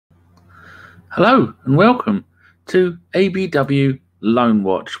Hello and welcome to ABW Loan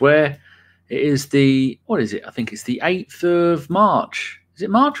Watch, where it is the, what is it? I think it's the 8th of March. Is it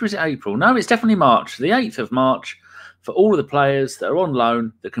March or is it April? No, it's definitely March. The 8th of March for all of the players that are on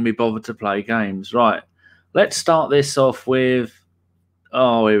loan that can be bothered to play games. Right, let's start this off with,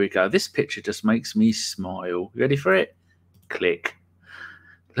 oh, here we go. This picture just makes me smile. You ready for it? Click.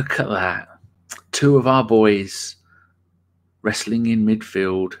 Look at that. Two of our boys wrestling in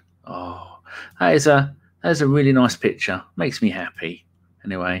midfield. Oh. That is a really nice picture. Makes me happy.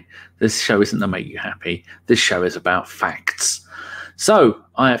 Anyway, this show isn't to make you happy. This show is about facts. So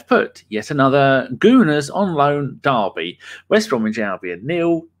I have put yet another Gooners on loan derby. West Bromwich Albion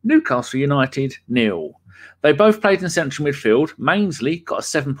 0, Newcastle United 0. They both played in central midfield. Mainsley got a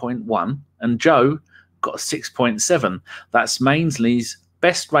 7.1 and Joe got a 6.7. That's Mainsley's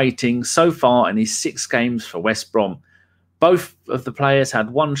best rating so far in his 6 games for West Brom. Both of the players had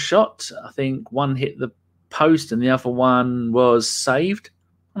one shot. I think one hit the post and the other one was saved.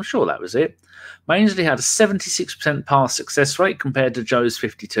 I'm sure that was it. Mainsley had a 76% pass success rate compared to Joe's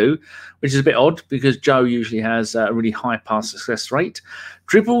 52, which is a bit odd because Joe usually has a really high pass success rate.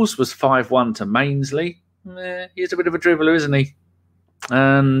 Dribbles was 5-1 to Mainsley. He's a bit of a dribbler, isn't he?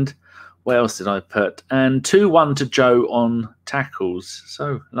 And what else did I put? And 2-1 to Joe on tackles.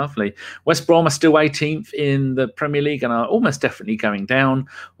 So lovely. West Brom are still 18th in the Premier League and are almost definitely going down,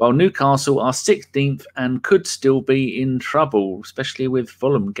 while Newcastle are 16th and could still be in trouble, especially with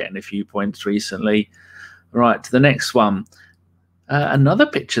Fulham getting a few points recently. Right, to the next one. Another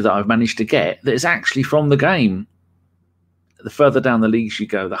picture that I've managed to get that is actually from the game. The further down the leagues you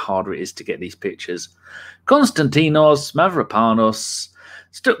go, the harder it is to get these pictures. Konstantinos, Mavropanos.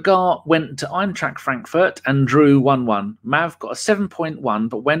 Stuttgart went to Eintracht Frankfurt and drew 1-1. Mav got a 7.1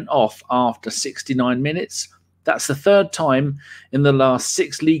 but went off after 69 minutes. That's the third time in the last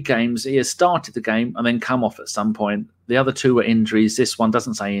 6 league games he has started the game and then come off at some point. The other 2 were injuries. This one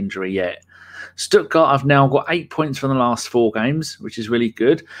doesn't say injury yet. Stuttgart have now got 8 points from the last 4 games, which is really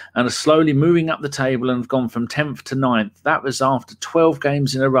good, and are slowly moving up the table and have gone from 10th to 9th. That was after 12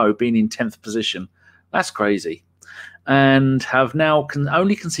 games in a row being in 10th position. That's crazy. And have now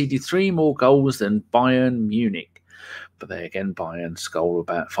only conceded 3 more goals than Bayern Munich. But there again, Bayern score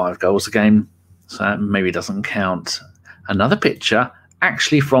about 5 goals a game, so that maybe doesn't count. Another picture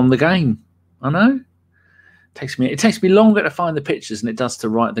actually from the game. I know. It takes me longer to find the pictures than it does to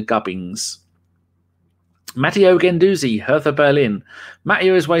write the gubbings. Matteo Guendouzi, Hertha Berlin.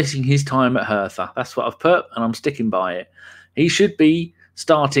 Matteo is wasting his time at Hertha. That's what I've put, and I'm sticking by it. He should be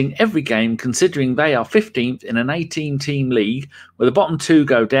starting every game, considering they are 15th in an 18-team league, where the bottom 2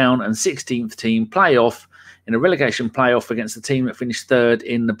 go down and 16th team play off in a relegation playoff against the team that finished 3rd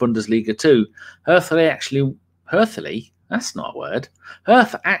in the Bundesliga 2. Hertha actually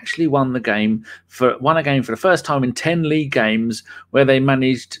won a game for the first time in 10 league games, where they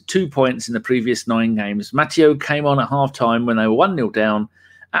managed 2 points in the previous 9 games. Matteo came on at half-time when they were 1-0 down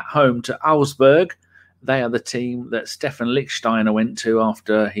at home to Augsburg. They are the team that Stefan Lichtsteiner went to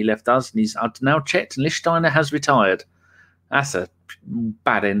after he left us. And he's now checked, and Lichtsteiner has retired. That's a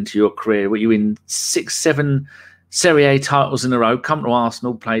bad end to your career. Were you in 6-7 Serie A titles in a row? Come to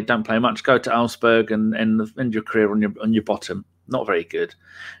Arsenal, don't play much. Go to Augsburg and end your career on your bottom. Not very good.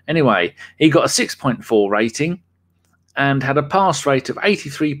 Anyway, he got a 6.4 rating and had a pass rate of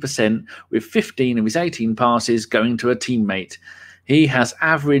 83%, with 15 of his 18 passes going to a teammate. He has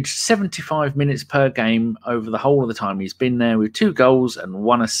averaged 75 minutes per game over the whole of the time he's been there, with 2 goals and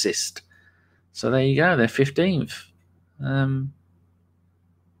 1 assist. So there you go. They're 15th. Not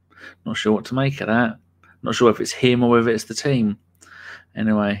sure what to make of that. Not sure if it's him or whether it's the team.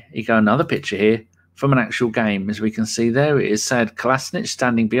 Anyway, you got another picture here from an actual game. As we can see there, it is said Kolasinac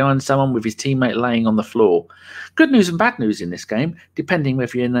standing behind someone with his teammate laying on the floor. Good news and bad news in this game, depending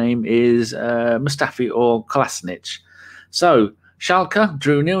whether your name is Mustafi or Kolasinac. So Schalke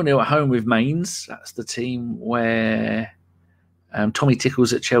drew 0-0 at home with Mainz. That's the team where Tommy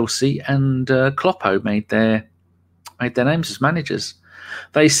Tickles at Chelsea and Kloppo made their names as managers.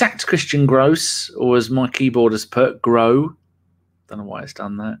 They sacked Christian Gross, or as my keyboard has put, Grow. Don't know why it's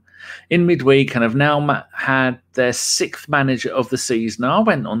done that. In midweek, and have now had their 6th manager of the season. Now, I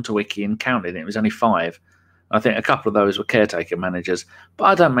went on to Wiki and counted it. It was only 5. I think a couple of those were caretaker managers, but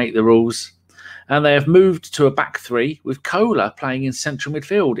I don't make the rules. And they have moved to a back 3 with Kola playing in central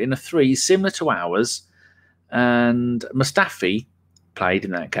midfield in a 3 similar to ours. And Mustafi played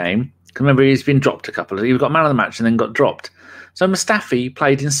in that game. Remember, he's been dropped a couple of. He got man of the match and then got dropped. So Mustafi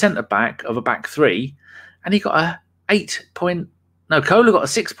played in centre back of a back 3, and he got a 8 point. No, Kola got a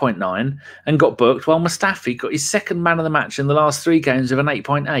 6.9 and got booked, while Mustafi got his 2nd man of the match in the last 3 games with an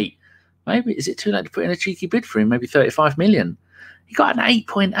 8.8. Maybe, is it too late to put in a cheeky bid for him? Maybe 35 million. He got an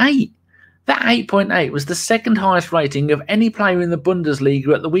 8.8. That 8.8 was the second highest rating of any player in the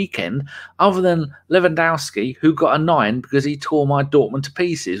Bundesliga at the weekend, other than Lewandowski, who got a 9 because he tore my Dortmund to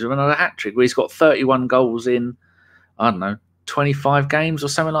pieces with another hat-trick where he's got 31 goals in, I don't know, 25 games or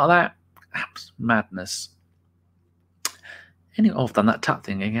something like that. That's madness. Anyway, I've done that tut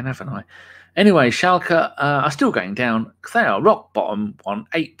thing again, haven't I? Anyway, Schalke are still going down. They are rock bottom on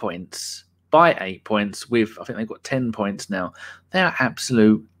 8 points, by 8 points, with, I think they've got 10 points now. They are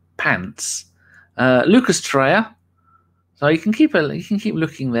absolute pants. Lucas Torreira. So you can keep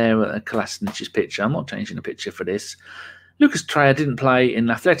looking there at Kolasinac's picture. I'm not changing the picture for this. Lucas Torreira didn't play in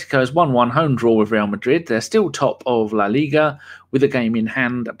Atletico's 1-1 home draw with Real Madrid. They're still top of La Liga with a game in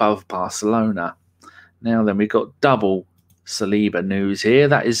hand above Barcelona. Now then, we've got double Saliba news here.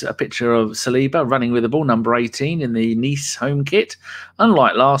 That is a picture of Saliba running with the ball, number 18, in the Nice home kit.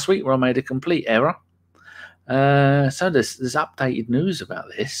 Unlike last week where I made a complete error. So there's updated news about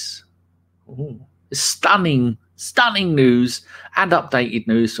this. Ooh, it's stunning news and updated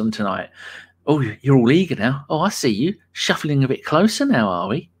news from tonight. Oh, you're all eager now. Oh, I see you. Shuffling a bit closer now, are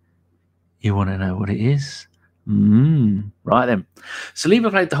we? You want to know what it is? Right then.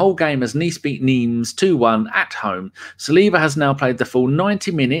 Saliba played the whole game as Nice beat Nimes 2-1 at home. Saliba has now played the full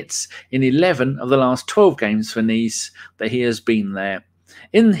 90 minutes in 11 of the last 12 games for Nice that he has been there.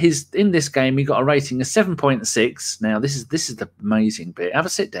 In this game, he got a rating of 7.6. Now, this is the amazing bit. Have a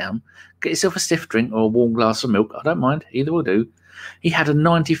sit down, get yourself a stiff drink or a warm glass of milk. I don't mind. Either will do. He had a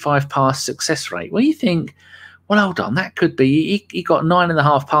 95 pass success rate. Well, you think, well, hold on, that could be, he got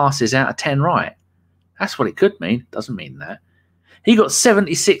 9.5 passes out of 10 right. That's what it could mean. Doesn't mean that. He got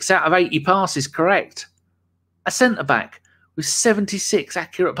 76 out of 80 passes correct. A centre-back with 76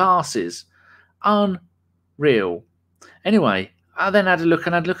 accurate passes. Unreal. Anyway, I then had a look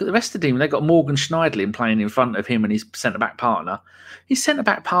at the rest of the team. They got Morgan Schneidlin playing in front of him and his centre-back partner. His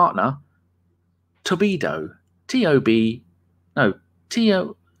centre-back partner, Todibo. Todibo.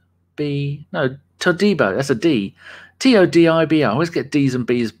 That's a D. Todibo. I always get D's and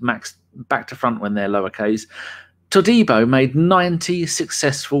B's maxed back to front when they're lowercase. Todibo made 90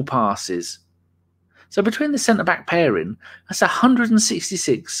 successful passes. So between the centre-back pairing, that's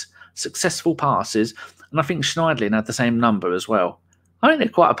 166 successful passes. And I think Schneidlin had the same number as well. I think they're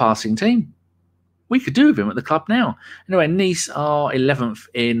quite a passing team. We could do with him at the club now. Anyway, Nice are 11th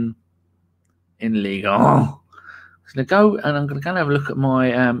in Ligue 1. I'm going to go and I'm going to go and have a look at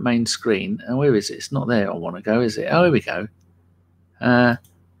my main screen. And where is it? It's not there. I want to go, is it? Oh, here we go.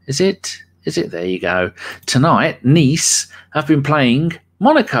 Is it? There you go. Tonight, Nice have been playing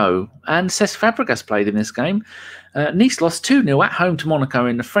Monaco, and Cesc Fabregas played in this game. Nice lost 2-0 at home to Monaco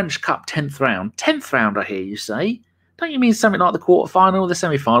in the French Cup 10th round. 10th round, I hear you say. Don't you mean something like the quarter-final or the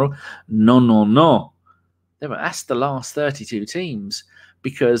semi-final? No. That's the last 32 teams,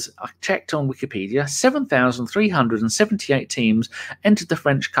 because I checked on Wikipedia, 7,378 teams entered the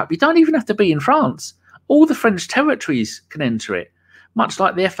French Cup. You don't even have to be in France. All the French territories can enter it. Much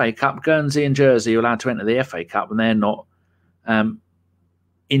like the FA Cup, Guernsey and Jersey are allowed to enter the FA Cup, and they're not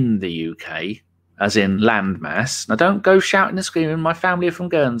in the UK, as in landmass. Now, don't go shouting and screaming. My family are from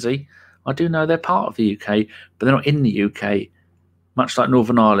Guernsey. I do know they're part of the UK, but they're not in the UK, much like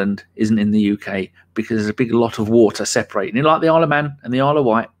Northern Ireland isn't in the UK, because there's a big lot of water separating it, like the Isle of Man and the Isle of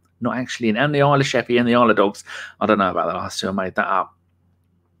Wight, not actually in, and the Isle of Sheppey and the Isle of Dogs. I don't know about the last two. I made that up.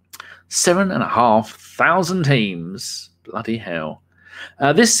 7,500 teams. Bloody hell.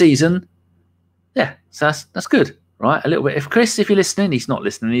 This season, yeah, so that's good, right? A little bit. If you're listening, he's not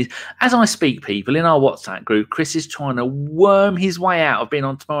listening. As I speak, people, in our WhatsApp group, Chris is trying to worm his way out of being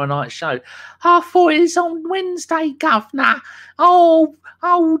on tomorrow night's show. I thought it was on Wednesday, governor. Oh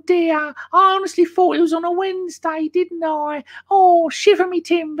dear. I honestly thought it was on a Wednesday, didn't I? Oh, shiver me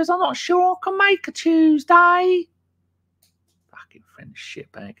timbers. I'm not sure I can make a Tuesday. Fucking French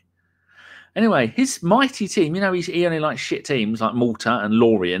shitbag. Anyway, his mighty team, you know, he only likes shit teams like Malta and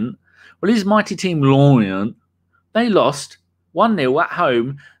Lorient. Well, his mighty team, Lorient, they lost 1-0 at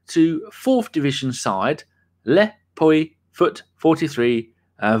home to 4th division side, Le Puy Foot 43,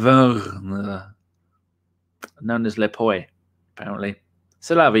 known as Le Puy, apparently.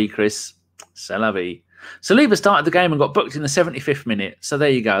 C'est la vie, Chris. C'est la vie. Saliba started the game and got booked in the 75th minute. So there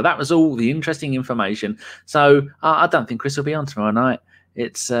you go. That was all the interesting information. So I don't think Chris will be on tomorrow night.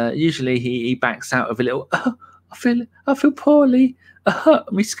 It's usually he backs out of a little. I feel poorly.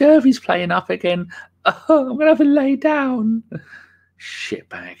 My scurvy's playing up again. I'm gonna have to lay down.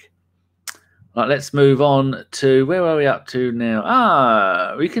 Shitbag. Right, let's move on to where are we up to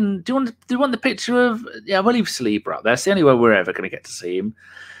now? We can. Do you want the picture of? Yeah, we'll leave Saliba up there. It's the only way we're ever going to get to see him.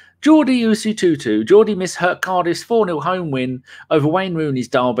 Jordi Osei-Tutu. Jordi missed Cardiff's 4-0 home win over Wayne Rooney's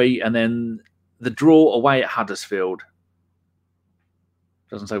derby and then the draw away at Huddersfield.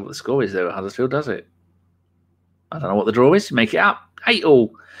 Doesn't say what the score is there at Huddersfield, does it? I don't know what the draw is. Make it up.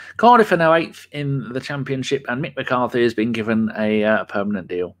 8-8. Cardiff are now 8th in the Championship and Mick McCarthy has been given a permanent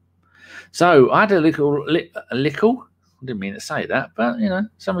deal. So I had a little, I didn't mean to say that, but, you know,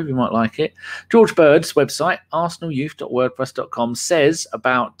 some of you might like it. George Bird's website, arsenalyouth.wordpress.com, says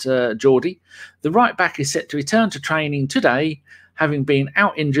about Jordi, the right back is set to return to training today, having been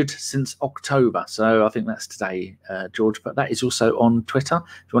out injured since October. So I think that's today, George. But that is also on Twitter.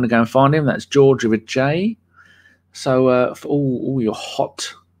 If you want to go and find him, that's George with a J. So for all your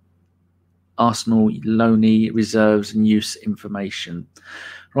hot Arsenal loanee reserves and use information.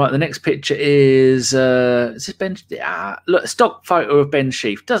 Right, the next picture is this Ben? Look, stock photo of Ben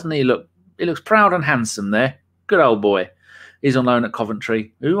Sheaf. Doesn't he look? He looks proud and handsome there. Good old boy. He's on loan at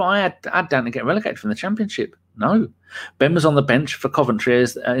Coventry, who I had down to get relegated from the Championship. No, Ben was on the bench for Coventry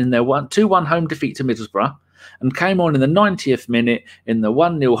in their 2-1 home defeat to Middlesbrough, and came on in the 90th minute in the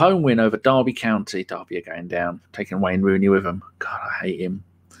 1-0 home win over Derby County. Derby are going down, taking Wayne Rooney with them. God, I hate him.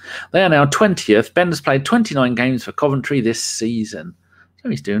 They are now 20th. Ben has played 29 games for Coventry this season. So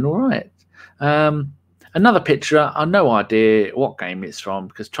he's doing all right. Another picture, I have no idea what game it's from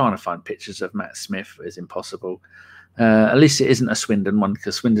because trying to find pictures of Matt Smith is impossible. At least it isn't a Swindon one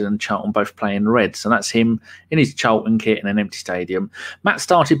because Swindon and Charlton both play in red. So that's him in his Charlton kit in an empty stadium. Matt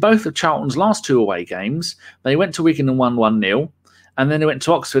started both of Charlton's last 2 away games. They went to Wigan and won 1-0. And then they went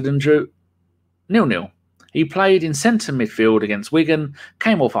to Oxford and drew 0-0. He played in centre midfield against Wigan,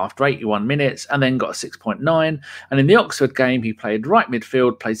 came off after 81 minutes and then got a 6.9. And in the Oxford game, he played right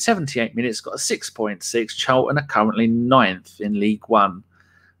midfield, played 78 minutes, got a 6.6. Charlton are currently 9th in League One.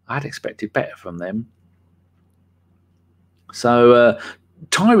 I'd expected better from them. So,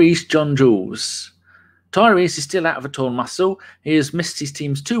 Tyreece John-Jules. Tyreece is still out of a torn muscle. He has missed his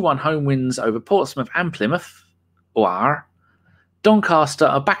team's 2-1 home wins over Portsmouth and Plymouth. Doncaster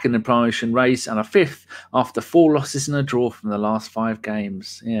are back in the promotion race and are 5th after 4 losses and a draw from the last 5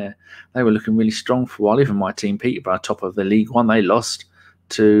 games. Yeah, they were looking really strong for a while. Even my team, Peterborough, top of the League One, they lost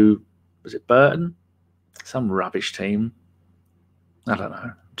to, was it Burton? Some rubbish team. I don't know.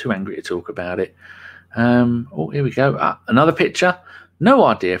 I'm too angry to talk about it. Oh, here we go. Another picture. No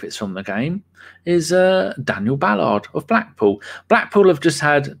idea if it's from the game. Is Daniel Ballard of Blackpool. Blackpool have just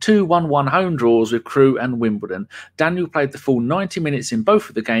had 2 1-1 home draws with Crewe and Wimbledon. Daniel played the full 90 minutes in both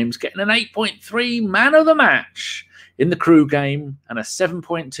of the games, getting an 8.3 man of the match in the Crewe game and a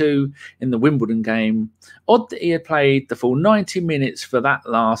 7.2 in the Wimbledon game. Odd that he had played the full 90 minutes for the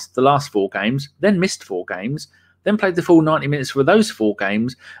last 4 games, then missed 4 games, then played the full 90 minutes for those 4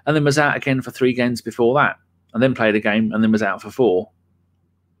 games, and then was out again for 3 games before that, and then played a game and then was out for 4.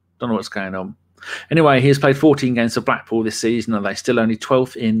 Don't know what's going on. Anyway, he has played 14 games for Blackpool this season, and they're still only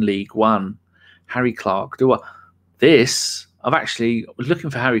 12th in League One. Harry Clarke. I was looking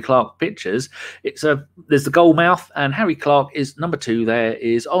for Harry Clarke pictures. There's the goal mouth, and Harry Clarke is number 2 there,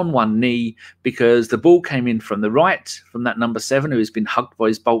 is on one knee because the ball came in from the right, from that number 7 who has been hugged by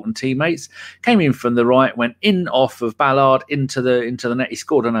his Bolton teammates. Came in from the right, went in off of Ballard into the net. He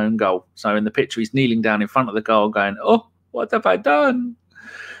scored an own goal. So in the picture, he's kneeling down in front of the goal going, "Oh, what have I done?"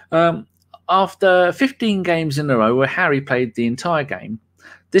 After 15 games in a row where Harry played the entire game,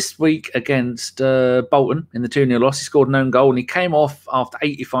 this week against Bolton in the 2-0 loss, he scored an own goal and he came off after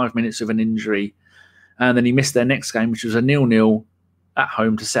 85 minutes of an injury. And then he missed their next game, which was a 0-0 at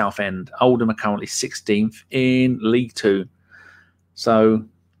home to Southend. Oldham are currently 16th in League 2. So,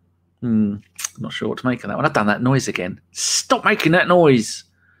 not sure what to make of that one. I've done that noise again. Stop making that noise.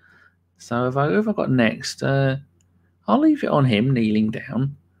 So, who have I got next? I'll leave it on him kneeling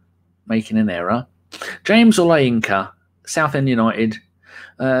down, making an error. James Olayinka, Southend United.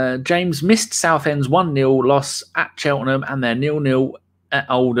 James missed Southend's 1-0 loss at Cheltenham and their 0-0 at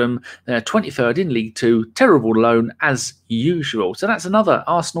Oldham. They're 23rd in League 2. Terrible loan as usual. So that's another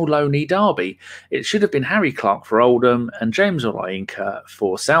Arsenal loanee derby. It should have been Harry Clarke for Oldham and James Olayinka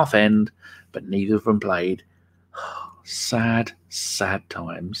for Southend, but neither of them played. Sad, sad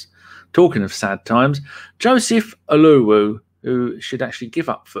times. Talking of sad times, Joseph Olowu, who should actually give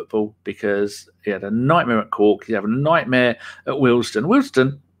up football because he had a nightmare at Cork. He had a nightmare at Willesden.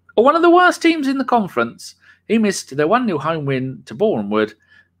 Willesden are one of the worst teams in the conference. He missed their 1-0 home win to Bournemouth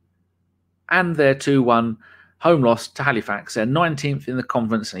and their 2-1 home loss to Halifax. They're 19th in the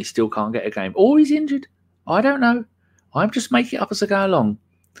conference and he still can't get a game. Or he's injured. I don't know. I'm just making it up as I go along.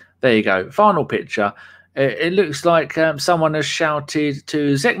 There you go. Final picture. It looks like someone has shouted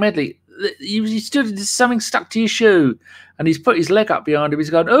to Zech Medley, you stood, something stuck to your shoe. And he's put his leg up behind him. He's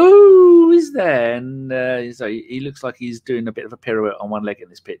gone, oh, is there? And so he looks like he's doing a bit of a pirouette on one leg in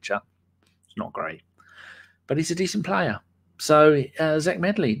this picture. It's not great. But he's a decent player. So Zech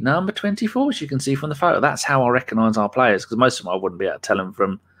Medley, number 24, as you can see from the photo. That's how I recognise our players, because most of them I wouldn't be able to tell them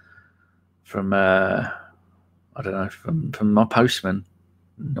from I don't know, from my postman.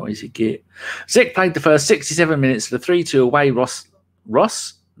 Noisy git. Zech played the first 67 minutes of the 3-2 away lost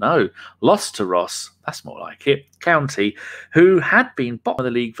to Ross. That's more like it. County, who had been bottom of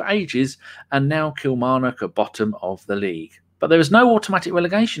the league for ages, and now Kilmarnock are bottom of the league. But there is no automatic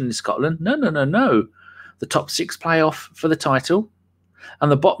relegation in Scotland. No. The top 6 play off for the title,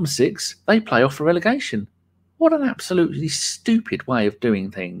 and the bottom 6, they play off for relegation. What an absolutely stupid way of doing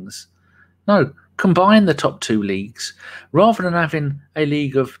things. No, combine the top 2 leagues. Rather than having a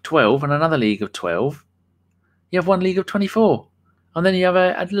league of 12 and another league of 12, you have one league of 24. And then you have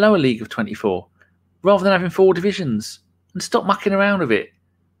a lower league of 24. Rather than having 4 divisions. And stop mucking around with it.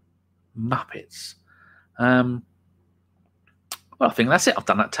 Muppets. Well, I think that's it. I've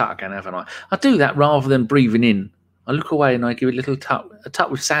done that tut again, haven't I? I do that rather than breathing in. I look away and I give it a little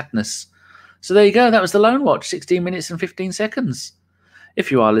tut with sadness. So there you go. That was the Loan Watch, 16 minutes and 15 seconds.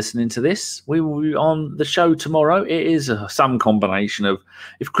 If you are listening to this, we will be on the show tomorrow. It is some combination of,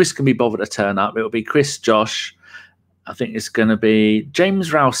 if Chris can be bothered to turn up, it will be Chris, Josh. I think it's going to be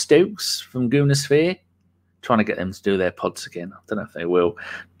James Rouse Stokes from Goonosphere. Trying to get them to do their pods again. I don't know if they will.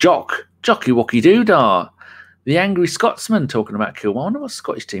 Jocky Wocky Doodah. The Angry Scotsman talking about Kilmarnock. I wonder what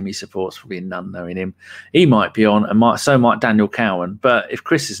Scottish team he supports. Probably none knowing him. He might be on, and so might Daniel Cowan. But if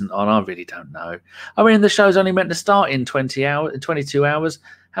Chris isn't on, I really don't know. I mean, the show's only meant to start in 22 hours.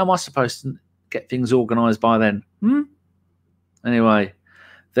 How am I supposed to get things organised by then? Anyway,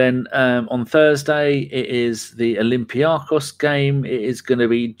 then on Thursday, it is the Olympiacos game. It is going to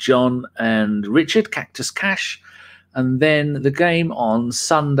be John and Richard, Cactus Cash. And then the game on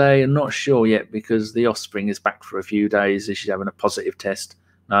Sunday, I'm not sure yet because the offspring is back for a few days. She's having a positive test.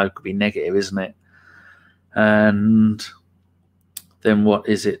 No, it could be negative, isn't it? And then what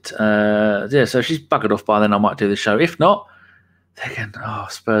is it? Yeah, so she's buggered off by then. I might do the show. If not, again,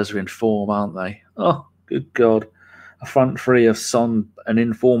 Spurs are in form, aren't they? Oh, good God. A front three of Son, an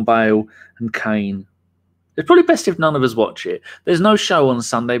informed Bale and Kane. It's probably best if none of us watch it. There's no show on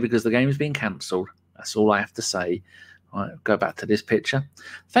Sunday because the game's been cancelled. That's all I have to say. Right, go back to this picture.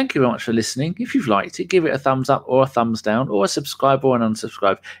 Thank you very much for listening. If you've liked it, give it a thumbs up or a thumbs down or a subscribe or an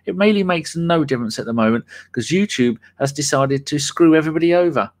unsubscribe. It really makes no difference at the moment because YouTube has decided to screw everybody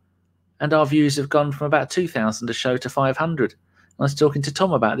over. And our views have gone from about 2,000 a show to 500. I was talking to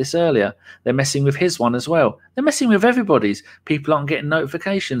Tom about this earlier. They're messing with his one as well. They're messing with everybody's. People aren't getting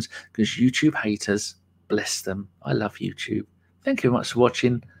notifications because YouTube haters. Bless them. I love YouTube. Thank you very much for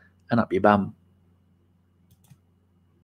watching and up your bum.